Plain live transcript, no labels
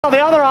The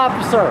other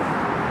officer.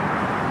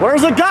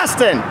 Where's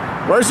Augustine?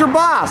 Where's your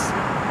boss?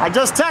 I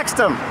just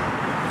texted him.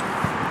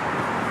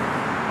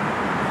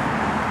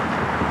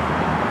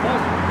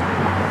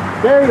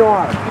 There you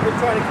are.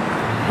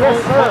 Yes,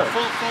 sir.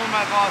 Full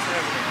my boss and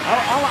everything.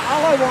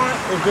 All I want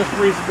is just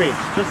free speech.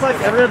 Just like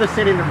every other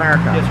city in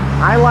America. Yes,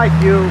 I like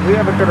you. We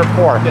have a good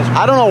rapport. Yes,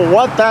 I don't know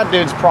what that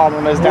dude's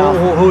problem is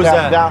Who's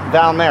that?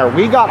 Down there.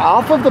 We got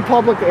off of the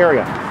public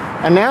area.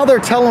 And now they're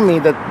telling me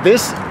that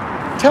this...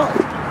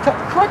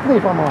 correct me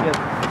if I'm wrong. Yes.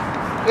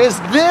 Is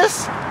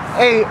this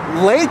a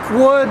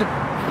Lakewood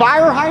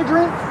fire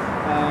hydrant?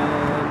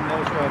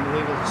 No, sir. I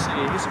believe it's a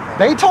city use of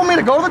They told me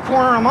to go to the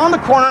corner. I'm on the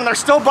corner, and they're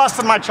still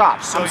busting my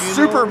chops. So I'm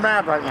super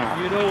mad right now.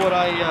 You know what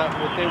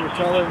what they were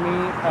telling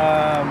me?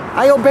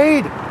 I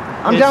obeyed.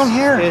 I'm down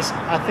here.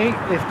 I think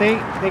if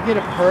they get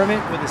a permit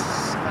with this,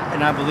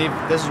 and I believe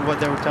this is what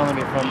they were telling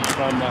me from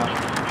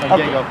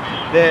Diego.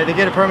 They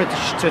get a permit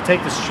to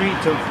take the street,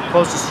 to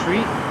close the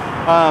street,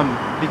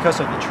 because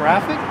of the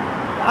traffic.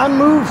 I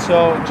moved.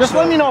 So just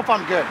let me know if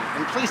I'm good,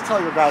 and please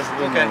tell your guys to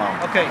leave me alone.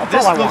 Okay.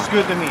 That's This looks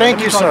good to me. Thank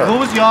you, sir. Who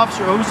was the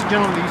officer? Who was the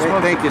gentleman that you spoke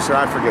to? Thank you, sir.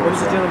 I forget What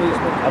was the gentleman you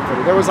spoke to?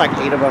 There was like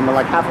 8 of them, but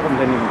like half of them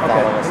didn't even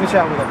follow us. Let me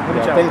chat with them.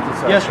 Thank you,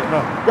 sir. Yes, sir. No.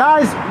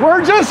 Guys,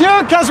 we're just here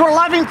because we're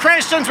loving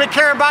Christians. We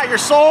care about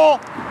your soul.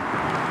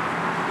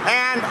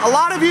 And a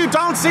lot of you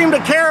don't seem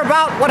to care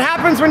about what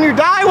happens when you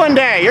die one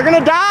day. You're going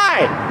to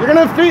die. You're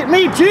going to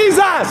meet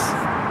Jesus.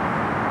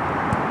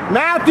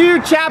 Matthew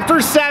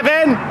chapter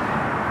 7.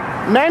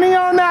 Many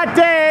on that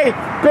day,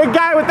 big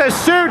guy with the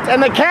suit and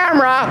the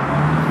camera,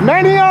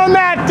 many on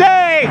that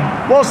day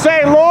will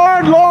say,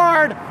 Lord,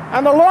 Lord,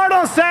 and the Lord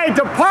will say,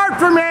 depart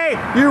from me,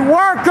 you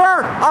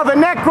worker of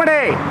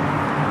iniquity.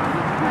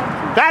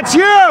 That's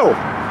you.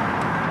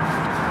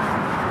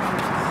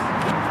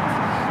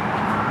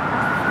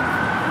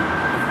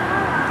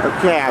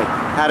 Okay, I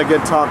had a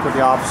good talk with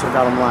the officer,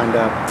 got him lined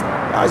up.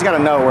 You always got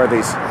to know where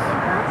these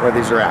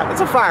are at.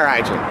 It's a fire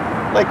hydrant.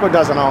 Lakewood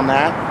doesn't own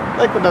that.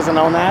 Lakewood doesn't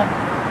own that.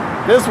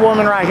 This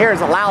woman right here is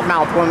a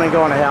loudmouth woman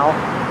going to hell.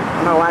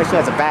 I don't know why she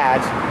has a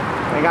badge.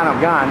 Ain't got no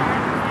gun.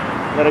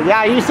 But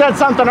yeah, you said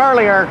something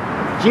earlier.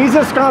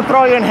 Jesus is gonna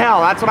throw you in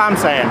hell. That's what I'm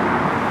saying.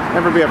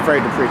 Never be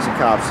afraid to preach to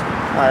cops.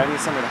 All right, I need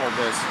somebody to hold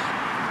this.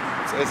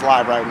 It's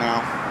live right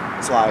now.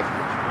 It's live.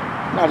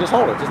 No, just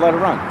hold it. Just let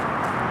it run.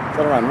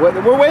 Let it run.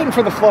 We're waiting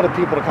for the flood of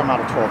people to come out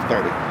at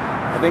 12:30.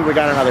 I think we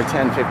got another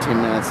 10,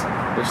 15 minutes.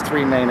 There's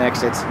 3 main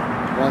exits.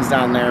 One's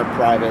down there,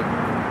 private.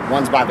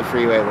 One's by the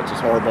freeway, which is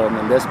horrible, and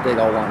then this big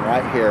old one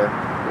right here.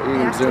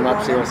 You can zoom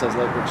up, see what it says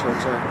Lakewood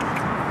Church there.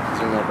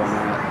 Zoom up on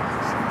that.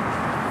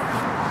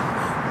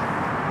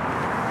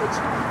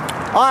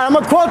 All right, I'm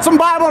going to quote some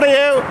Bible to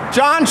you.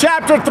 John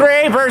chapter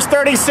 3, verse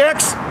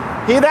 36.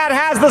 He that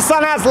has the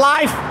Son has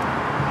life.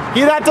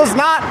 He that does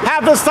not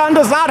have the Son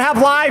does not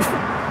have life,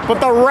 but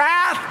the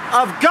wrath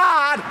of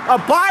God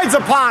abides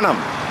upon him.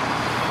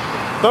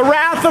 The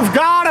wrath of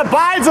God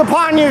abides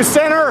upon you,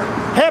 sinner,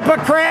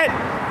 hypocrite.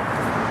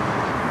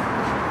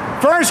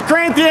 1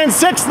 Corinthians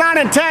 6, 9,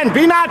 and 10.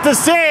 Be not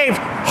deceived.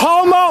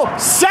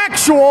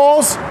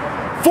 Homosexuals,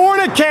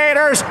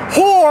 fornicators,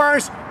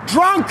 whores,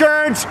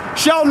 drunkards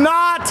shall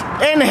not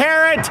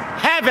inherit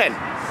heaven.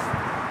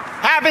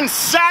 Having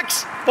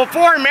sex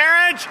before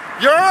marriage,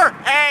 you're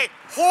a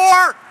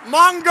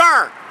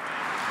whoremonger.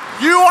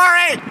 You are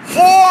a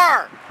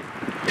whore.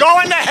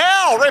 Going to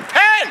hell.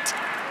 Repent.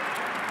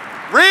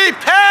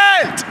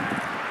 Repent.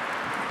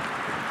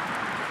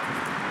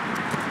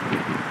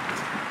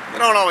 You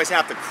don't always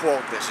have to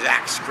quote this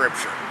exact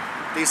scripture.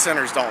 These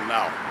sinners don't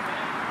know.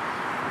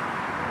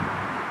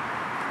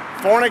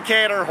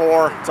 Fornicator,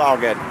 whore, it's all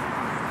good.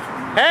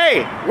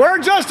 Hey, we're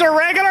just a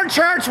regular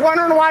church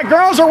wondering why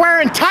girls are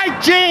wearing tight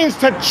jeans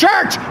to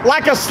church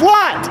like a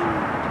slut.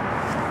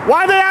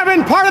 Why they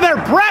having part of their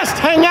breast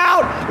hang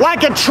out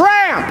like a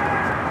tramp.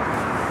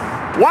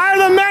 Why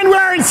are the men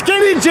wearing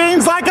skinny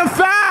jeans like a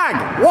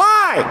fag?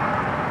 Why?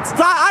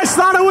 I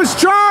thought it was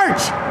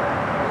church.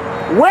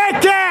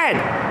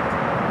 Wicked.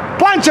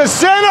 Bunch of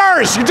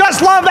sinners. You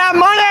just love that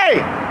money.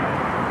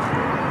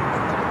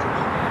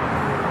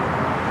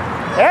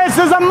 This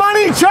is a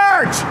money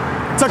church.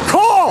 It's a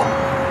cult.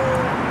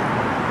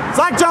 It's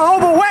like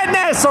Jehovah's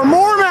Witness or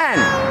Mormon.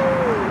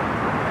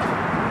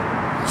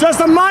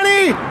 Just a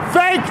money,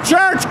 fake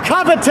church,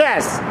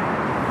 covetous.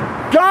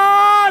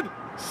 God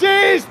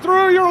sees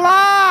through your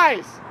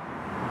lies.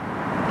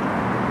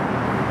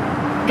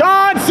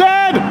 God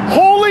said,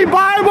 Holy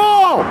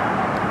Bible.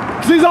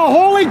 Because He's a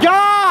holy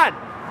God.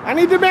 And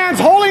He demands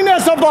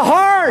holiness of the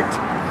heart.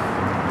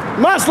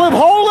 Must live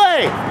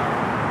holy.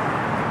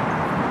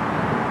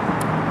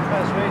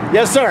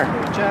 Yes, sir.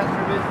 Chat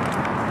for a bit.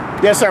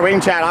 Yes, sir. We can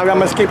chat. I'm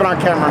just keeping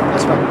on camera.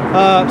 That's fine.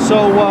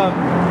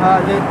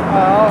 Did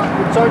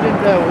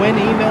Sergeant Wynn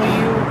email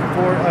you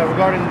for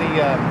regarding the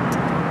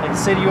like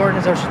city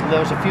ordinance? There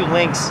was a few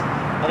links.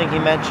 I think he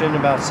mentioned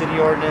about city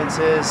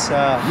ordinances.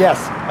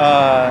 Yes.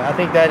 I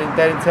think that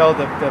entailed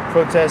the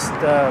protest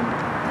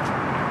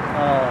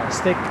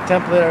stick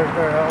template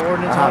or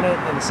ordinance on it,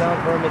 and the sound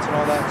permits and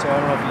all that. So I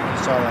don't know if you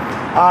saw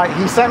that.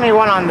 He sent me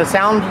one on the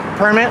sound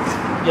permit.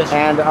 Yes, sir.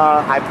 And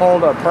I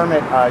pulled a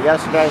permit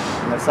yesterday,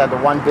 and it said the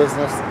one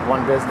business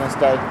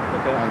day.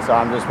 Okay. And so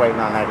I'm just waiting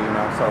on that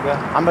email. So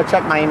I'm gonna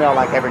check my email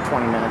like every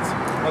 20 minutes.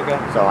 Okay.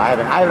 So I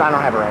don't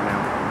have it right now.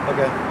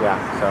 Okay. Yeah.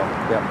 So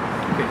yeah.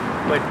 Okay.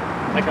 But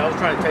like I was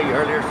trying to tell you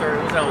earlier, sir,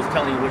 it was I was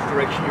telling you which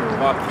direction you were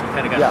walking. You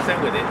kind of got upset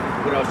with it.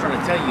 What I was trying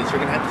to tell you is you're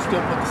gonna have to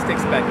still put the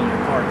sticks back in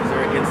your car because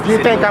they're against. Do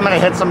you think I'm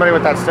gonna hit somebody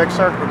with that stick,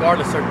 sir?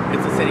 Regardless, sir,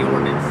 it's a city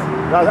ordinance.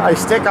 A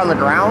stick on the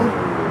ground?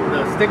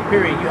 The stick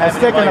period, you A have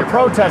stick in the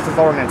protest is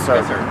ordinance, sir.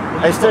 Yes, sir.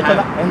 Well, A stick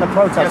in the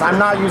protest. Yes, I'm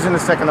not using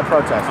the stick in the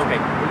protest. Okay,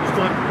 well, you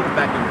still have to put it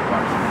back in your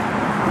car.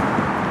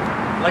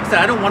 Like I said,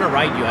 I don't want to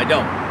ride you. I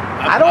don't.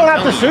 I don't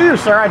have to sue you,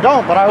 sir. I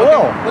don't, but I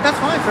will. Well, that's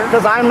fine, sir.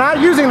 Because I'm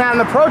not using that in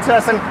the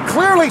protest, and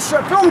clearly,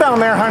 film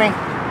down there, honey.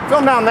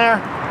 Film down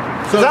there.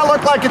 Does that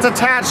look like it's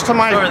attached to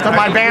my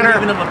banner?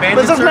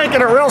 Let's just make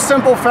it a real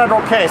simple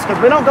federal case, because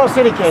we don't go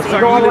city case.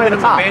 We go all the way to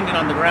the top. Abandoned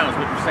on the ground is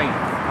what you're saying.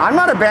 I'm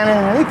not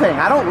abandoning anything.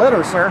 I don't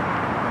litter, sir.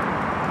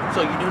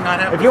 So you do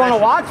not have. If you want to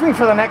watch me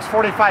for the next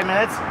 45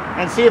 minutes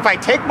and see if I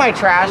take my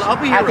trash I'll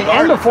be here at the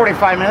end of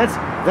 45 minutes,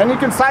 then you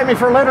can cite me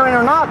for littering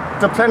or not,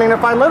 depending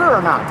if I litter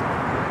or not.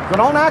 So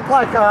don't act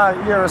like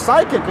you're a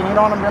psychic and you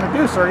know what I'm going to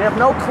do, sir. You have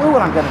no clue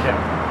what I'm going to do.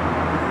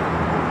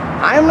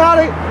 I am not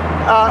a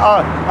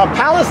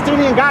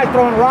Palestinian guy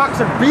throwing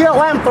rocks or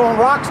BLM throwing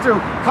rocks through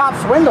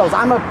cops' windows.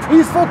 I'm a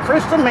peaceful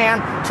Christian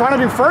man trying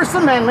to do First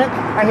Amendment,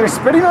 and you're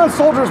spitting on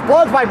soldiers'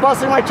 blood by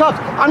busting my chops.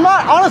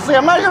 Honestly,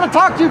 I'm not here to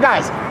talk to you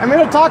guys. I'm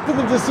here to talk to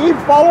the deceived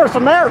followers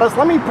from there.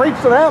 Let me preach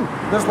to them.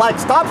 Just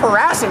stop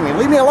harassing me.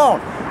 Leave me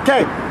alone.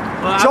 Okay,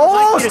 well,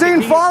 Joel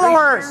Osteen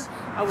followers.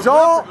 I would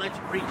love to let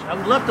you preach. I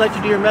would love to let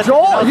you do your message.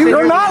 Joel,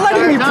 you're not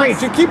letting me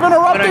preach. You keep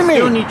interrupting me.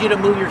 But I still need you to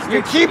move your sticks.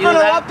 You keep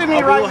interrupting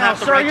me right now,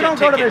 sir. You don't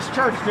go to this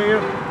church, do you?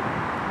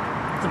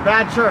 It's a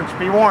bad church.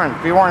 Be warned.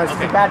 Be warned. It's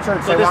a bad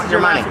church. So this is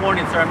your last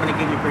warning, sir. I'm going to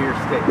give you for your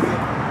sticks.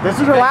 This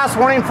is your last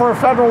warning for a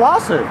federal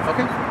lawsuit.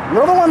 Okay.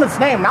 You're the one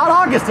that's named, not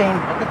Augustine.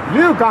 Okay.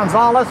 You,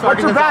 Gonzalez.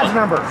 What's your badge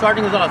number?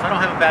 Sergeant Gonzalez. I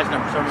don't have a badge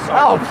number, sir.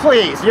 Oh,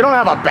 please. You don't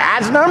have a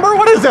badge number?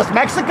 What is this,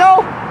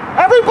 Mexico?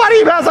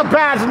 Everybody has a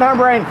badge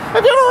number. And have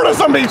you ever heard of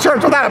somebody's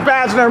church without a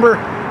badge number?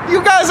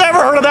 You guys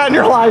ever heard of that in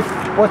your life?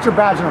 What's your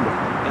badge number?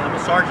 Yeah, I'm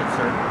a sergeant,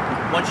 sir.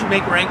 Once you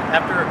make rank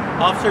after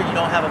officer, you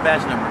don't have a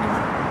badge number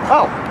anymore.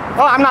 Oh,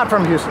 I'm not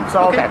from Houston,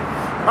 so okay.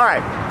 All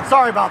right.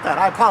 Sorry about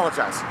that. I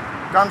apologize.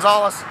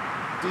 Gonzalez,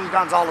 D.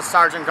 Gonzalez,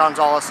 Sergeant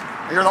Gonzalez.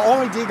 You're the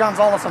only D.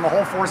 Gonzalez on the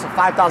whole force of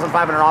 5,500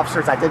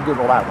 officers. I did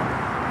Google that one.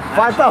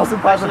 5,500.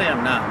 Actually,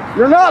 I'm not.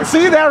 You're not.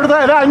 See,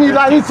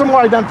 I need some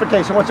more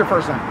identification. What's your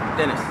first name?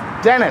 Dennis.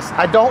 Dennis.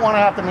 I don't want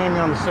to have to name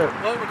you on the suit.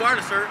 Well,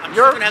 regardless, sir, I'm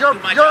still going to have to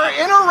do my job.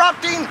 You're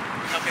interrupting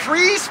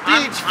free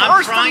speech,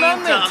 First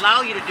Amendment. I'm trying to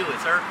allow you to do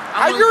it, sir.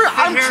 I'm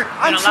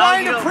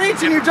trying to preach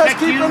and you just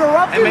keep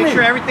interrupting me. And make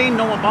sure everything,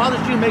 no one bothers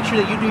you. Make sure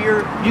that you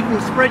can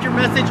spread your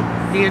message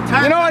the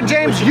entire. You know what,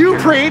 James? You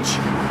preach.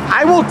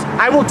 I will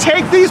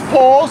take these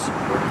poles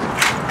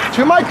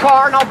to my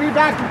car and I'll be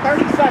back in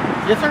 30 seconds.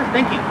 Yes, sir.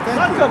 Thank you.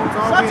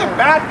 Such a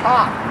bad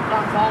cop,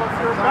 Gonzalez.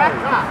 You're a bad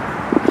cop.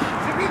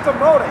 You should be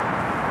demoted.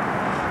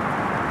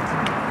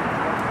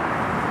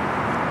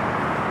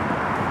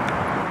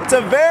 It's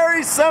a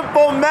very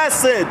simple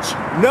message.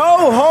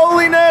 No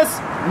holiness,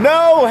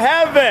 no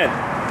heaven.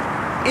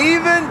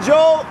 Even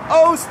Joel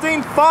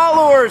Osteen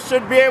followers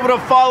should be able to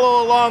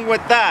follow along with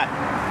that.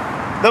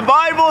 The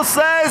Bible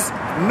says,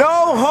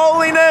 no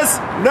holiness,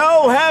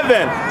 no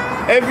heaven.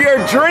 If you're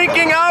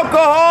drinking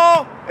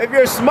alcohol, if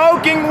you're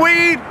smoking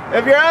weed,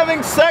 if you're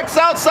having sex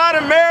outside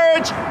of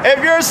marriage,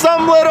 if you're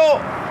some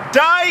little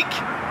dyke,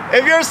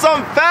 if you're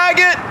some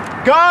faggot,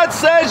 God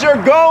says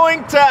you're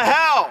going to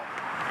hell.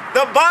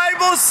 The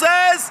Bible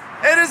says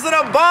it is an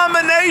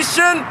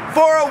abomination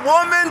for a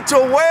woman to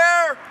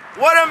wear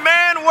what a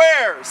man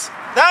wears.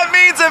 That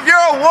means if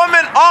you're a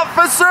woman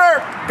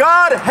officer,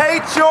 God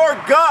hates your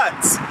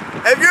guts.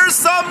 If you're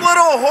some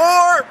little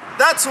whore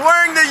that's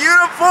wearing the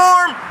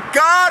uniform,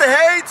 God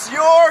hates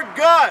your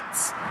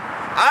guts.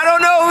 I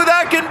don't know who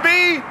that can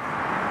be.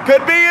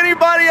 Could be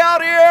anybody out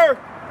here.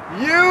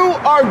 You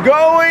are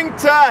going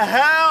to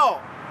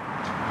hell.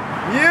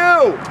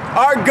 You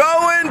are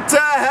going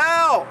to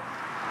hell.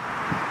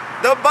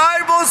 The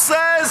Bible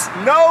says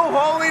no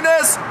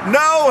holiness,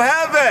 no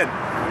heaven.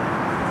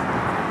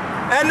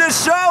 And to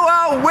show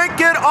how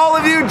wicked all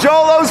of you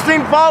Joel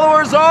Osteen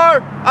followers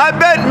are, I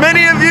bet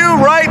many of you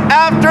right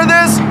after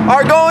this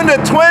are going to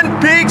Twin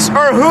Peaks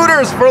or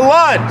Hooters for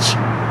lunch.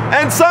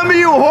 And some of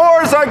you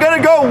whores are going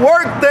to go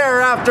work there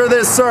after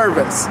this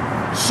service.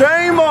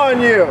 Shame on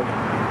you.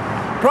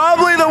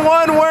 Probably the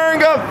one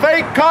wearing a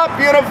fake cop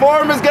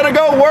uniform is going to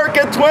go work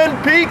at Twin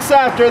Peaks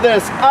after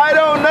this. I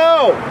don't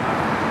know.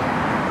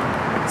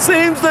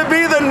 Seems to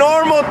be the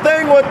normal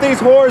thing with these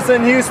whores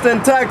in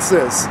Houston,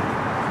 Texas.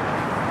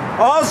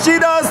 All she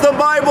does, the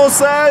Bible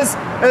says,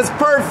 is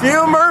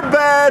perfume her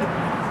bed,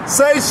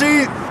 say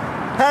she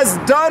has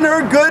done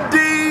her good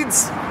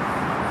deeds,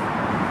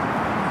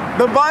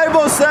 The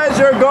Bible says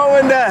you're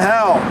going to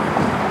hell.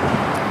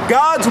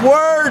 God's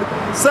word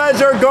says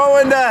you're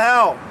going to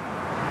hell.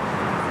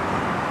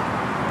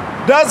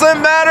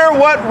 Doesn't matter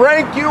what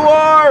rank you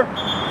are,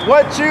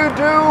 what you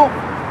do,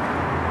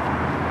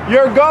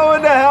 you're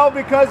going to hell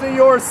because of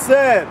your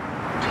sin.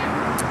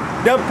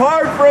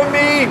 Depart from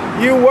me,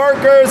 you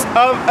workers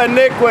of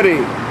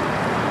iniquity.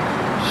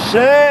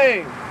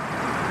 Shame.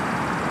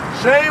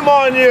 Shame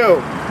on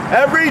you.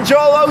 Every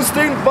Joel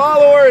Osteen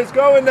follower is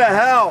going to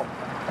hell.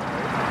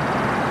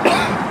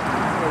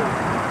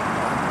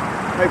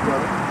 Hey,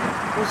 brother.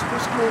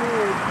 What's going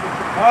on?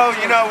 Oh,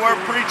 you know, we're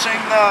preaching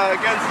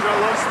against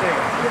Joel Osteen.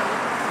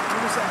 I'm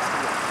just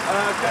asking.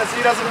 Because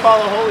he doesn't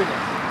follow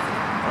holiness.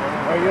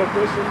 Are you a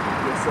Christian?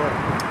 Yes, sir.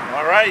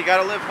 All right, you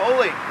got to live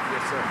holy.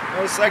 Yes, sir.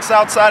 No sex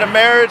outside of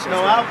marriage,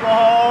 no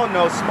alcohol,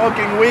 no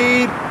smoking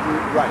weed,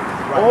 Right.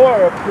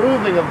 or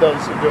approving of those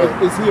who do it.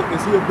 Is he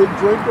a big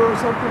drinker or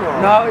something?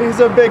 Or? No, he's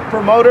a big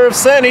promoter of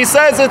sin. He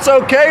says it's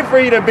okay for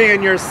you to be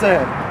in your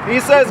sin. He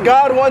says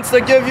God wants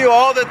to give you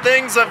all the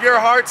things of your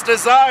heart's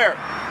desire.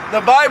 The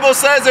Bible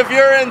says if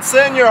you're in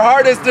sin, your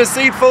heart is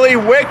deceitfully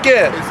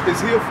wicked. Is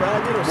he a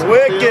faggot or something?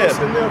 Wicked.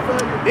 In there,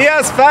 faggot? He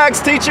has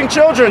fags teaching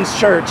children's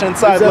church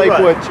inside Is that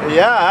Lakewood. right?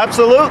 Yeah,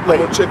 absolutely.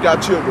 I'm gonna check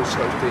out children's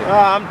church then.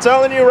 I'm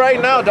telling you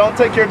right now, don't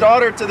take your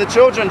daughter to the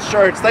children's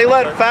church. They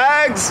let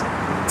fags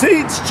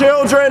teach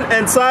children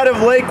inside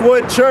of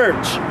Lakewood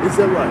Church. Is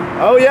that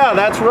right? Oh yeah,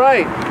 that's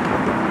right.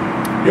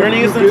 You're in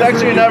Houston,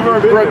 Texas, you never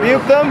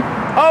rebuke them?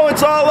 Oh,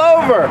 it's all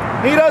over.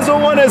 He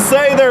doesn't want to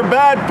say they're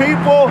bad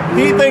people.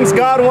 He thinks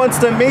God wants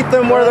to meet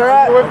them where they're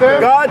at.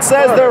 God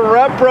says they're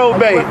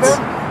reprobates.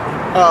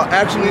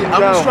 Actually,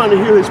 I'm just trying to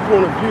hear his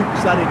point of view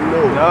because I didn't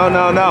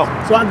know. No.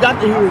 So I got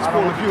to hear his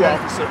point of view,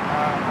 officer.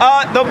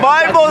 The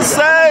Bible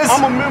says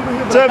I'm a member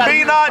here, but to I gotta be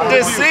hear not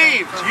his point of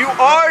view. deceived. You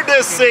are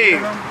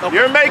deceived.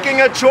 You're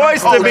making a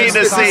choice to be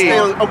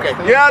deceived. Okay.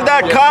 Yeah,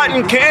 that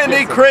cotton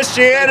candy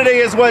Christianity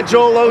is what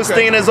Joel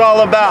Osteen is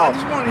all about.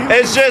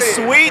 It's just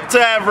sweet to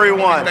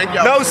everyone.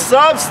 No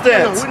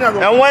substance.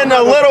 And when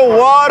the little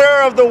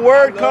water of the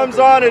word comes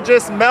on, it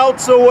just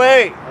melts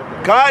away.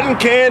 Cotton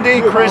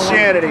candy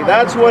Christianity.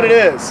 That's what it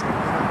is.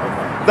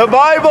 The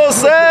Bible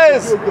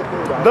says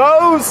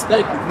those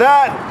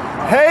that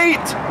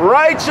hate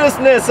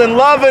righteousness and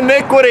love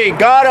iniquity,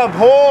 God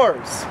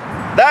abhors.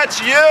 That's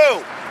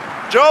you.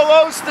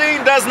 Joel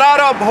Osteen does not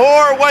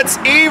abhor what's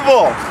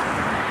evil.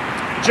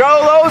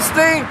 Joel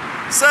Osteen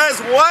says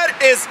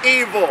what is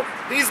evil.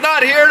 He's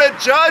not here to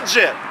judge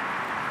it.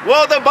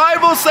 Well, the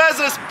Bible says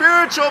a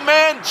spiritual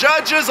man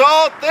judges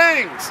all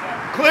things.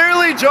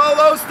 Clearly, Joel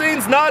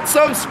Osteen's not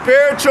some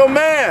spiritual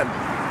man.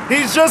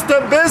 He's just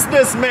a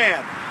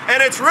businessman.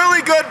 And it's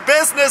really good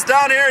business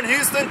down here in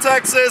Houston,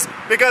 Texas,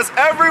 because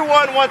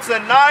everyone wants a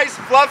nice,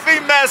 fluffy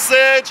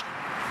message.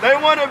 They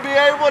want to be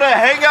able to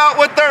hang out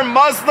with their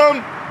Muslim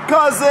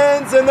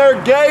cousins and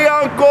their gay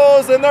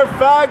uncles and their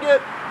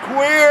faggot,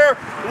 queer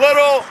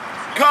little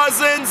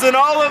cousins and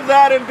all of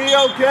that and be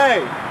okay.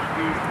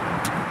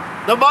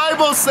 The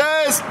Bible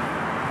says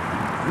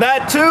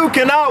that two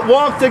cannot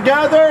walk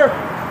together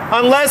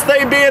unless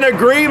they be in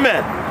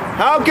agreement.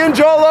 How can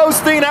Joel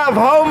Osteen have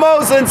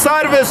homos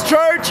inside of his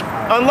church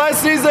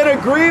unless he's in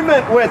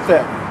agreement with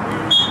it?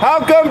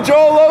 How come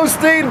Joel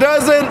Osteen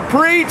doesn't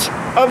preach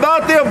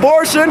about the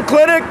abortion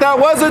clinic that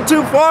wasn't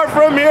too far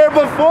from here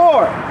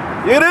before?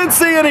 You didn't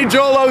see any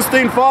Joel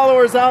Osteen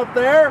followers out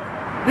there.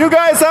 You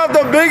guys have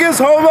the biggest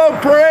homo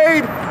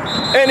parade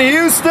in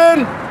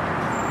Houston,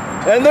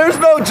 and there's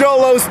no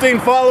Joel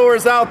Osteen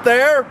followers out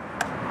there.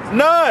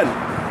 None.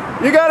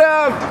 You gotta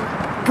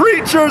have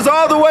preachers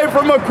all the way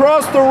from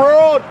across the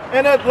world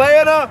in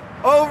Atlanta,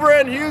 over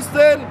in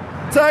Houston,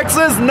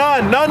 Texas,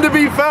 none to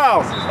be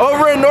found.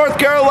 Over in North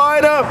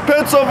Carolina,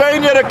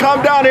 Pennsylvania, to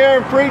come down here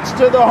and preach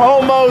to the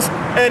homos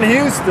in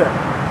Houston.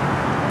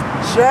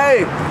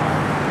 Shame.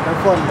 No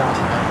fun now.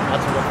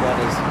 That's what that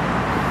is.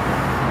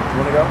 You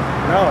wanna go?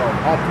 No,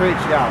 I'll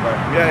preach, yeah, but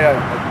Yeah.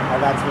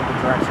 that's what the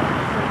direction I'm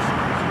gonna preach.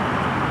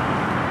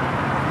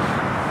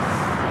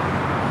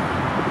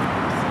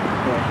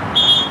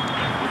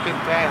 You can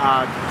pay,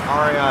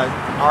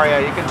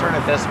 Aria, you can turn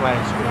it this way.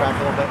 Scoot back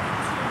a little bit.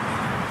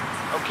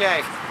 Okay.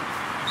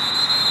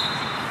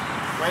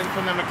 Waiting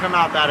for them to come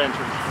out that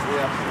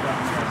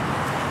entrance.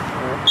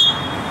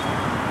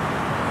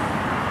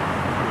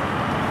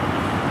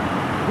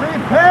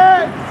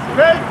 Repent,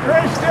 great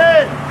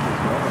Christian!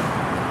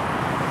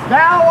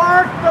 Thou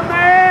art the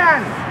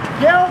man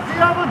guilty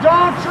of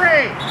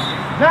adultery!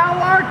 Thou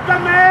art the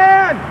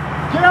man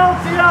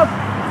guilty of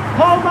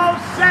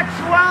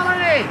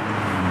homosexuality!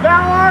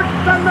 Thou art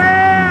the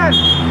man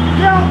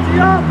guilty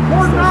of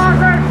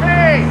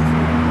pornography!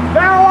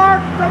 Thou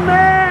art the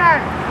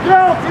man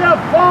guilty of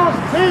false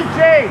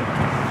teaching!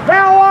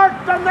 Thou art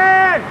the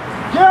man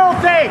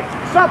guilty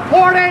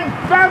supporting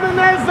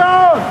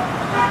feminism!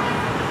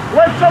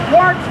 Which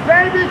supports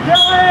baby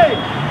killing!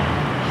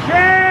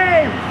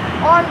 Shame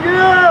on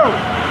you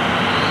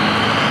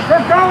for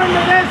going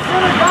to this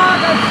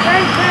synagogue of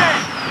Satan!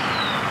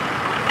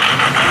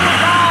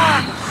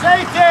 Synagogue of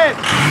Satan!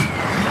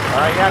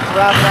 got to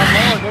wrap it up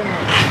more, didn't we?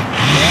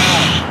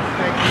 Yeah.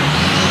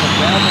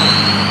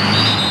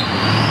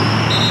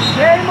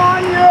 Shame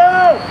on you!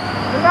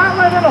 You're not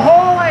living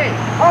holy!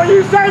 Oh,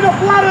 you say the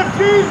blood of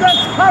Jesus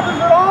covers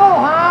it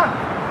all, huh?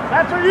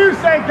 That's what you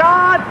say.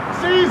 God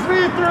sees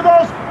me through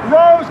those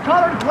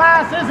rose-colored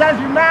glasses as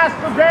you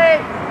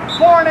masturbate,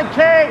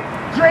 fornicate,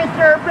 drink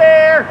your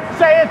beer,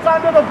 say it's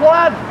under the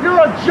blood.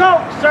 You're a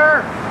joke,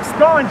 sir. It's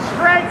going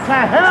straight to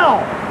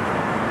hell.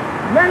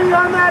 Many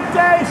on that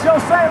day shall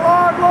say,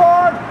 Lord,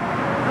 Lord.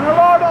 And the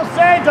Lord will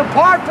say,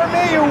 depart from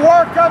me, you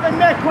work of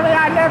iniquity.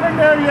 I never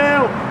knew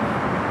you.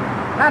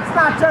 That's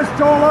not just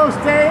Joel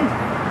Osteen.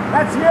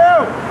 That's you.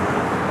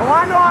 Well,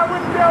 I know I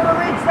wouldn't be able to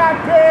reach that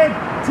big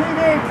TV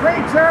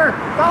preacher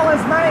with all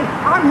his money.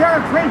 I'm here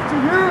to preach to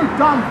you,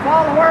 dumb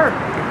follower.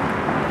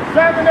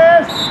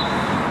 Feminists,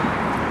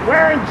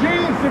 wearing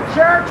jeans to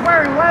church,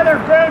 wearing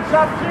leather boots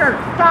up to your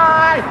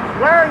thigh,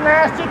 wearing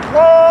nasty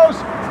clothes.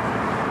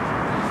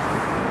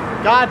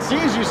 God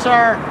sees you,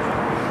 sir.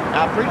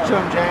 Now preach to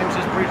him, James.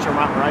 Just preach to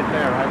him right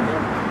there, right there.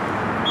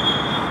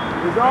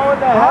 You're going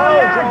to hell, Oh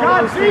yeah,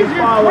 God sees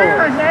you,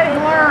 queer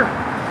enabler.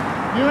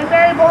 You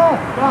enable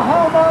the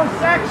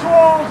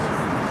homosexuals.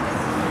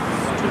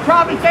 You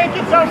probably think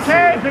it's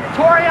okay.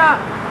 Victoria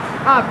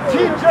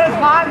teaches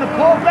behind the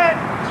pulpit.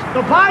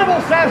 The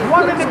Bible says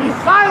women to be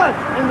silent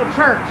in the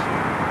church.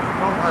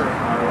 Don't hurt it.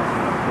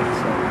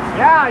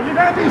 Yeah, you're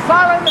going to be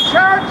silent in the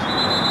church?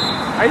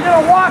 Are you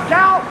going to walk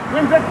out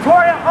when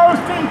Victoria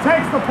Osteen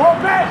takes the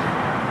pulpit?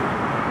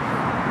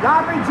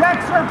 God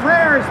rejects your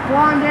prayers,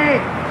 Blondie.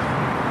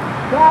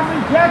 God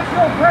rejects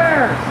your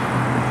prayers.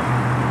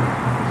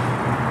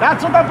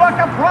 That's what the book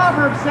of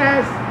Proverbs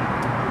says.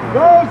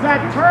 Those that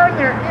turn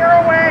their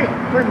ear away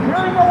from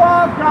hearing the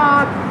law of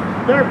God,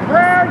 their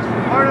prayers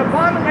are an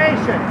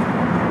abomination.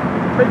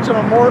 Preaching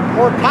on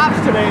more cops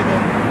today than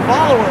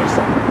followers.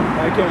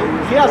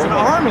 He has an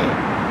army.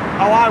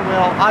 Oh, I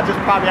will. I'll just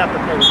probably have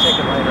to pay the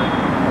ticket later.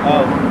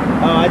 Oh,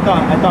 I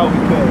thought we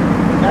could.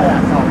 Yeah,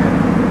 that's all good.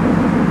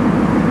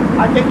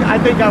 I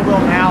think I will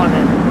now, and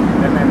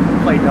then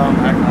play dumb.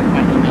 I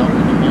emailed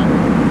it again.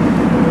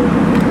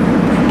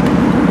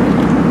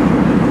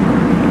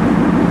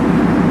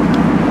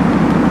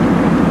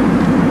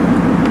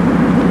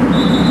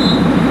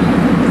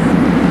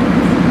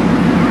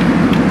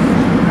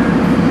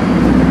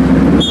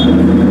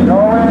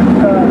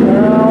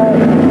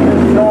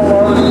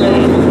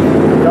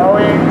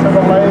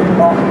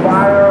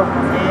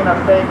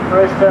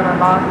 Christian are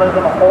not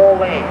living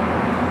holy.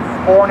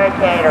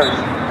 Fornicators,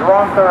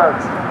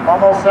 drunkards,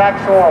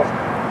 homosexuals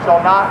shall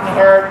not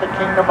inherit the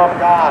kingdom of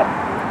God.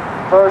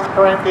 1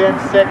 Corinthians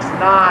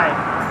 6:9.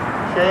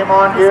 Shame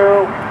on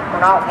you for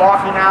not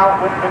walking out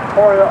when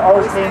Victoria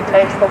Osteen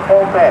takes the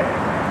pulpit.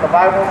 The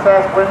Bible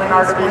says women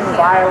are to be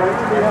silent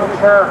in the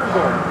church.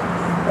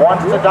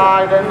 Once to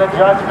die, then the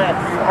judgment.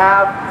 You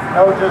have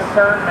no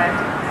discernment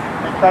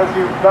because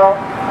you don't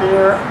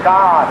fear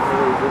God.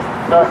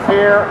 The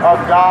fear of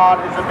God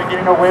is the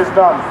beginning of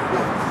wisdom.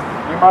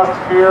 You must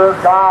fear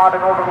God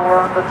in order to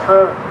learn the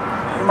truth.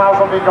 You might as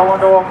well be going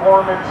to a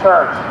Mormon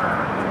church.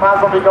 You might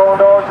as well be going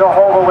to a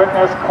Jehovah's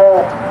Witness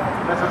cult.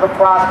 This is a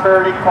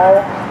prosperity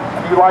cult,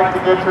 and you like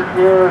to get your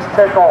ears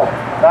tickled.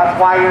 That's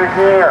why you're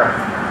here.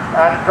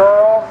 And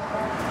girls,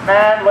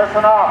 men,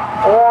 listen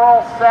up.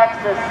 Oral sex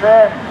is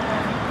sin.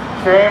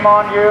 Shame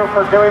on you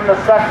for doing the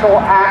sexual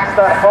acts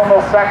that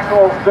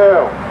homosexuals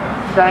do.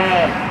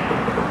 Shame.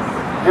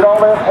 You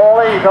don't live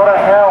holy, you go to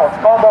hell. It's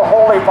called the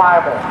Holy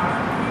Bible.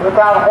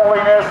 Without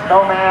holiness,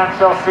 no man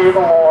shall see the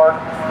Lord.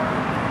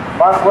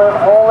 Must live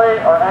holy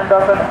or end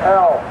up in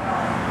hell.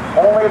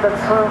 Only the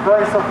true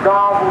grace of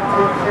God will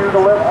teach you to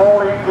live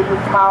holy and give you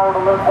power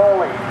to live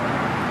holy.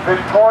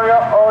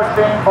 Victoria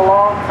Osteen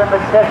belongs in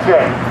the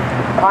kitchen.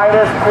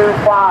 Titus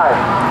 2:5.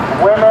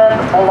 Women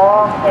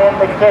belong in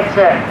the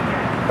kitchen.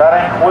 That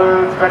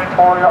includes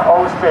Victoria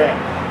Osteen.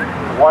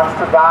 Once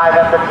to die,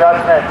 then the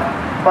judgment.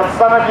 But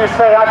some of you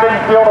say, I've been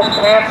healed of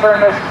cancer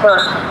in this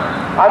church.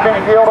 I've been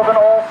healed of an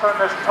ulcer in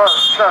this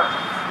church.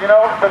 You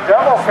know, the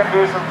devil can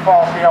do some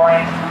false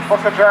healing.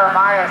 Book of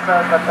Jeremiah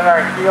says that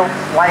they're healed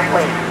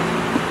slightly.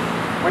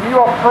 When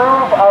you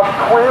approve of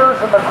queers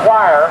in the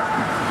choir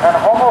and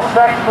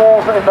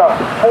homosexuals in the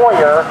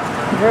foyer,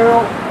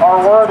 you are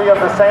worthy of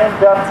the same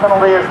death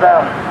penalty as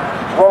them.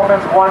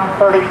 Romans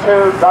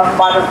 1:32, done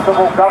by the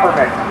civil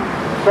government.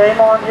 Shame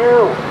on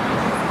you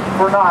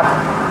for not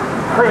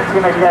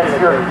preaching against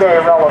your gay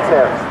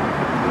relatives.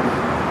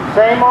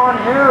 Shame on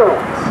you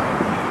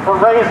for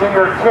raising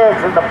your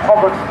kids in the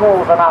public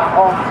schools and not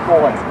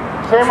homeschooling.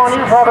 Shame on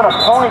you for having a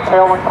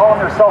ponytail and calling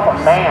yourself a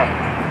man.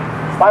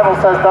 The Bible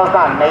says, does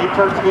not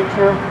nature teach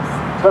you?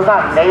 Does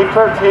not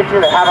nature teach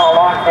you that having a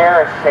long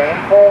hair is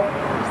shameful?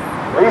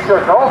 At least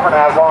your girlfriend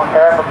has long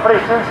hair, but pretty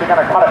soon she's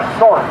going to cut it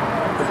short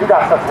because you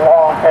got such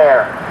long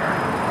hair.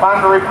 Time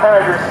to repent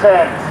of your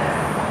sins.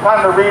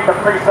 Time to read the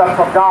precepts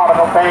of God and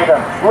obey them.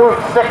 Luke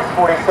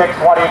 6:46,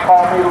 why do you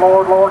call me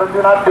Lord, Lord, and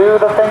do not do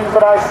the things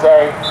that I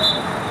say?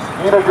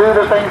 You need to do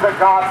the things that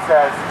God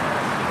says.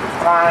 It's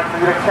time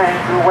for you to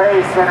change your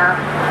ways, sinner.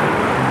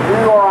 You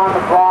you are on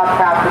the broad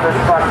path to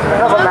destruction. It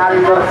doesn't matter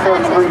you go to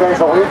church 3 days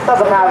a week. It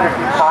doesn't matter if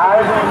you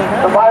tithe.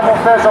 The Bible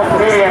says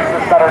obedience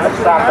is better than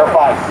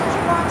sacrifice.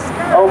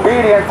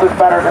 Obedience is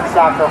better than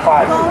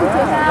sacrifice.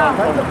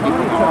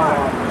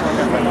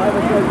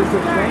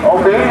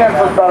 Obedience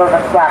is better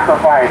than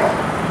sacrifice.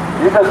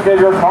 You just give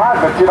your tithe,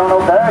 but you don't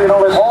obey. You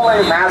don't live holy.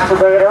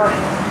 Masturbator,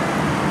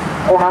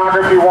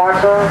 pornography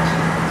watcher,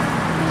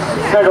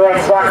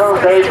 cigarette sucker,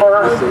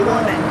 vapor,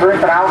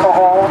 drinking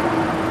alcohol.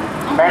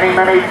 Many,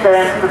 many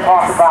sins to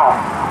talk about.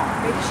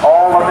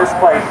 All of this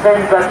place.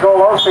 Sins that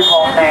Joel Osteen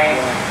won't name.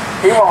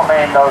 He won't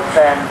name those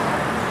sins.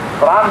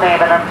 But I'm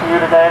naming them to you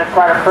today to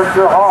try to prick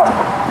your heart.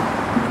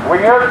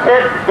 When your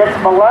kid gets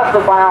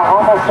molested by a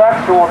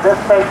homosexual in this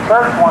fake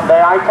church one day,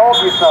 I told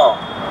you so.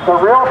 The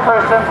real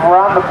Christians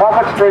were on the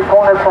public street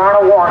corner trying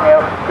to warn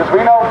you, because we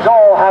know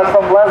Joel has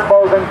some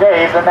lesbos and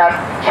gays in that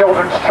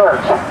children's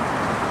church.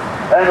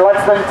 And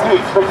lets them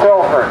teach the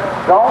children.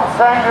 Don't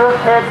send your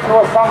kids to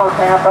a summer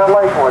camp at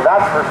Lakewood,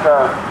 that's for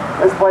sure.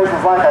 This place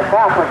is like a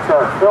Catholic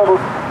church, filled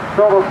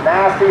with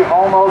nasty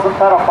homos and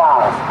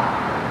pedophiles.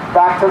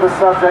 Back to the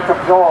subject of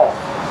Joel.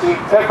 He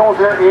tickles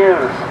your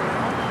ears.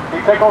 He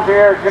tickles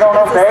your ears. You don't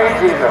obey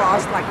Jesus.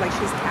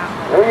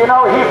 You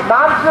know, he's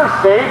not your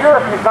Savior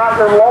if he's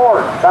not your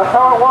Lord. That's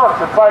how it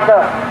works. It's like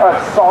a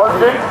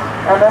sergeant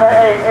and then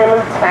a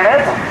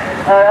lieutenant.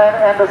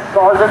 And the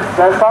sergeant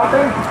says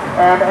something,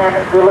 and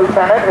the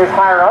lieutenant is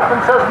higher up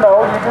and says,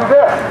 no, you do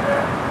this.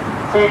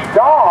 See,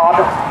 God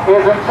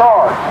is in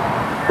charge.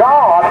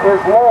 God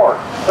is Lord.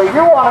 But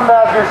you want him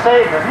as your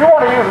Savior. You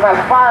want to use him as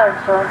fire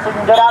insurance so you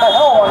can get out of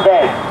hell one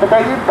day. The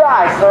day you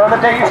die, sir, the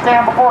day you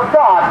stand before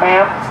God,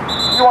 ma'am.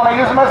 You want to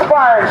use him as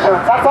fire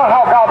insurance. That's not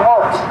how God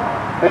works.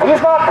 If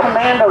he's not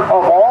commander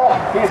of all,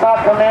 he's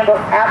not commander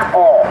at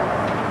all.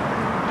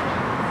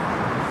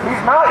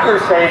 He's not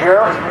your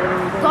Savior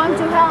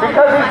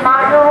because he's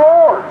not your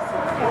Lord.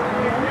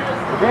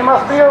 He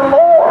must be your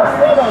Lord.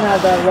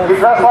 You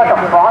dress like a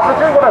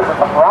prostitute? What is it,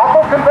 the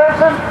brothel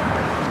convention?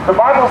 The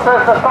Bible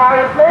says the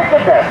thigh is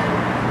nakedness.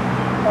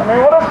 I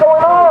mean, what is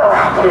going on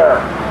around here?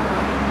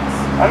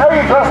 I know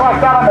you dress like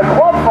that on the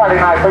club Friday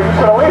night, but you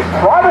should at least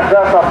try to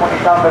dress up when you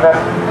come to this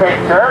fake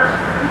church.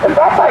 If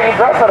that's how you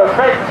dress at a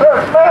fake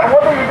church, man,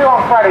 what do you do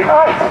on Friday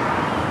night?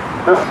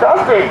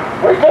 Disgusting.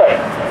 Wicked.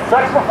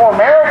 Sex before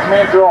marriage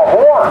means you're a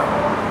whore.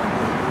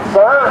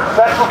 Sir,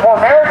 sex before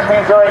marriage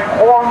means you're a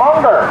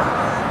whoremonger.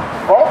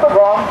 Both of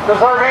them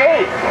deserve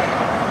AIDS,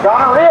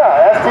 gonorrhea,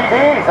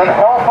 STDs, and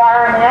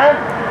hellfire in the end.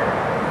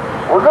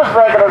 We're just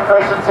regular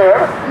Christians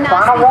here,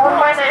 trying to warn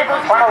my neighbors,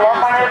 trying to love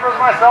my neighbors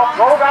myself.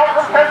 Drove out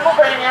from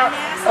Pennsylvania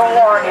to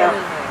warn you.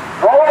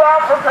 Drove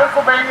out from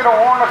Pennsylvania to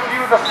warn a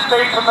few of the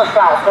states in the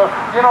South. So,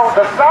 you know,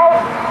 the South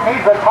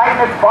needs to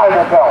tighten its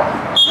Bible belt.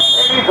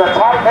 It needs to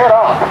tighten it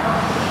up.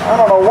 I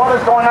don't know what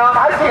is going on.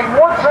 I've seen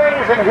more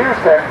trainings in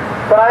Houston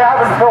than I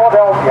have in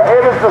Philadelphia.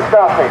 It is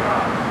disgusting.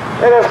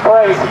 It is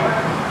crazy.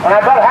 And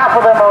I bet half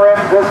of them are in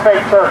this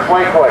fake church,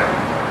 Lakewood.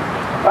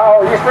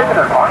 Oh, you sticking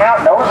their tongue out?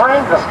 Nose ring?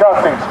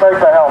 Disgusting.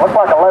 Straight to hell. Looks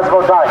like a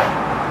lesbo dyke.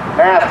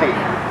 Nasty.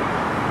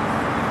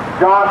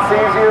 God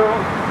sees you.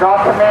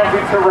 God commands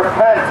you to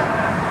repent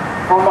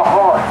from the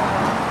heart.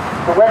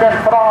 The women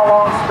put on a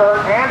long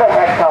skirt and a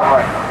head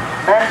covering.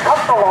 Men cut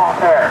the long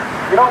hair.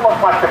 You don't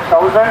look like the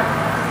chosen.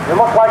 You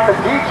look like the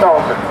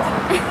de-chosen.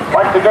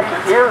 Like to get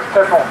your ears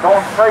tickled.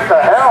 Going straight to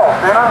hell,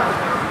 sinner.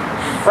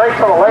 Straight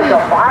to the lake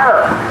of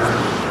fire.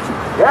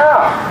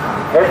 Yeah.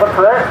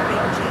 Hypocrite.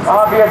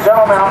 I'll be a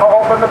gentleman. I'm going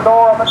to open the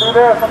door. I'm going to do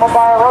this. I'm going to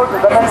buy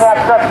roses. And then you have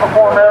sex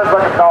before marriage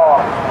like a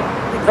dog.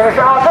 Then you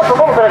say, oh, just a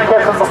little bit of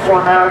kissing before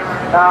marriage.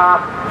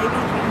 Nah.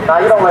 Nah,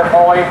 you don't live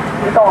holy.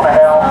 You're going to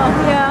hell.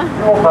 Yeah.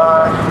 You will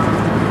burn.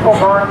 You will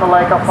burn in the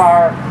lake of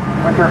fire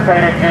with your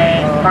faded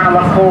jeans, trying to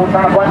look cool,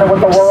 trying to blend in with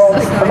the world.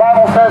 The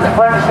Bible says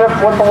friendship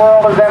with the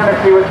world is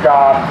enmity with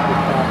God.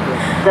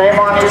 Shame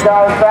on you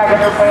guys back in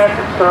your pants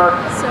in church,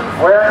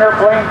 wearing your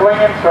bling bling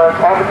in church,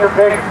 having your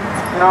big,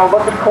 you know,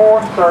 looking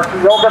cool in church,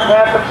 your yoga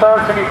pants in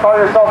church, and you call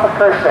yourself a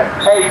Christian.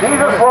 Hey,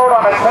 Jesus rode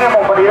on a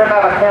camel, but he didn't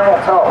have a camel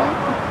toe.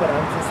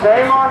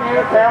 Shame on you,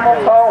 camel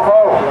toe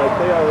ho.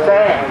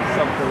 Shame.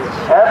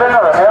 Heaven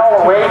or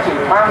hell awaits you.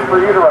 Time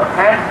for you to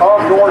repent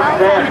of your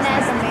sins.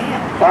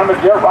 Time to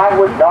get right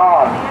with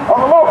God. Oh,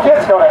 the little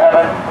kids go to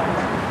heaven,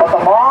 but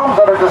the moms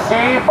that are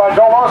deceived by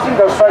Joel Osteen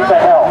go straight to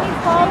hell.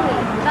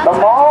 The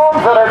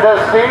moms that are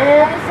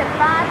deceived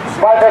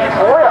by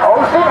Victoria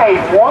Osteen, a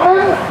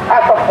woman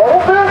at the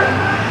pulpit?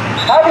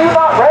 Have you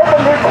not read the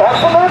New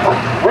Testament?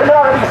 Women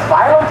are to be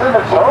silent in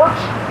the church?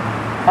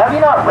 Have you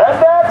not read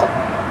that?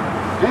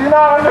 Do you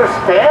not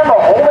understand the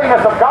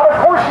holiness of God?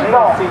 Of course you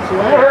don't.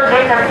 You're here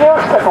getting your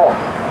ears tickled.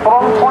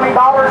 Throw $20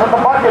 in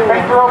the bucket,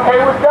 think you're okay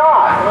with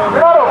God.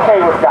 You're not okay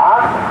with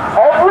God.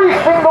 Every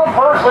single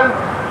person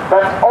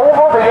that's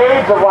over the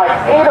age of like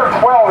 8 or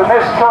 12 in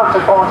this church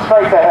is going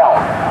straight to hell.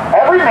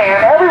 Every man,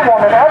 every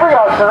woman, every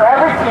usher,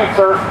 every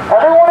teacher,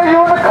 every one of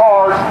you in the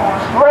cars,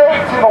 straight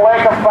to the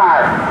lake of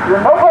fire. You're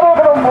no better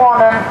than a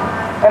Mormon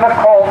in a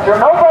cult. You're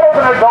no better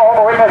than a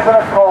Jehovah's Witness in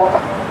a cult.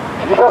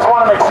 You just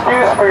want an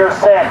excuse for your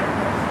sin.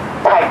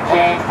 Tight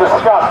jeans,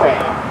 disgusting.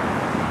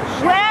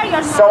 Where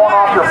your Showing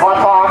off your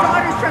buttocks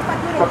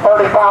to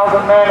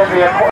 30,000 men in the